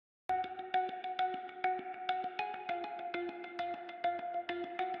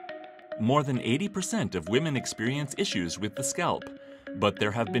More than 80% of women experience issues with the scalp, but there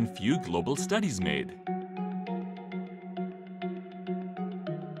have been few global studies made.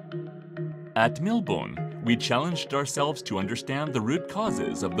 At Milbon, we challenged ourselves to understand the root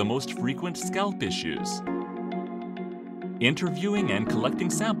causes of the most frequent scalp issues. Interviewing and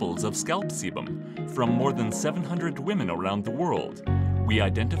collecting samples of scalp sebum from more than 700 women around the world, we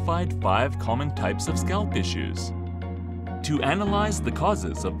identified 5 common types of scalp issues. To analyze the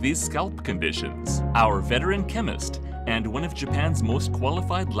causes of these scalp conditions, our veteran chemist and one of Japan's most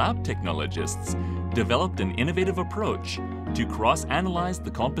qualified lab technologists developed an innovative approach to cross-analyze the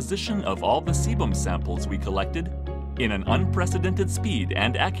composition of all the sebum samples we collected in an unprecedented speed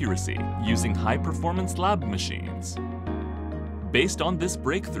and accuracy using high-performance lab machines. Based on this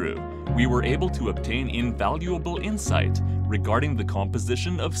breakthrough, we were able to obtain invaluable insight regarding the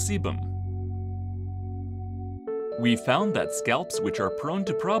composition of sebum. We found that scalps which are prone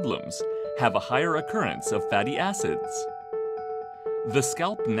to problems have a higher occurrence of fatty acids. The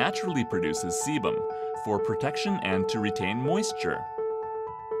scalp naturally produces sebum for protection and to retain moisture.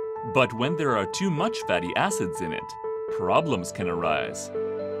 But when there are too much fatty acids in it, problems can arise.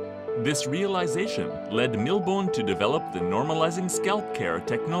 This realization led Milbon to develop the normalizing scalp care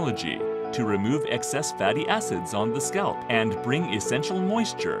technology to remove excess fatty acids on the scalp and bring essential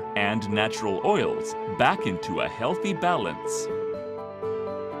moisture and natural oils back into a healthy balance.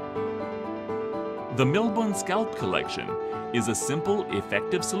 The Milbon Scalp Collection is a simple,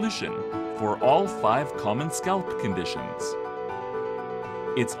 effective solution for all 5 common scalp conditions.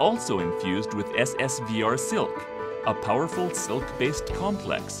 It's also infused with SSVR silk, a powerful silk-based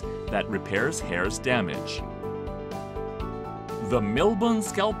complex that repairs hair's damage. The Milbon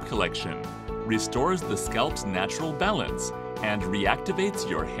Scalp Collection restores the scalp's natural balance and reactivates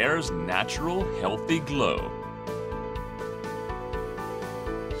your hair's natural, healthy glow.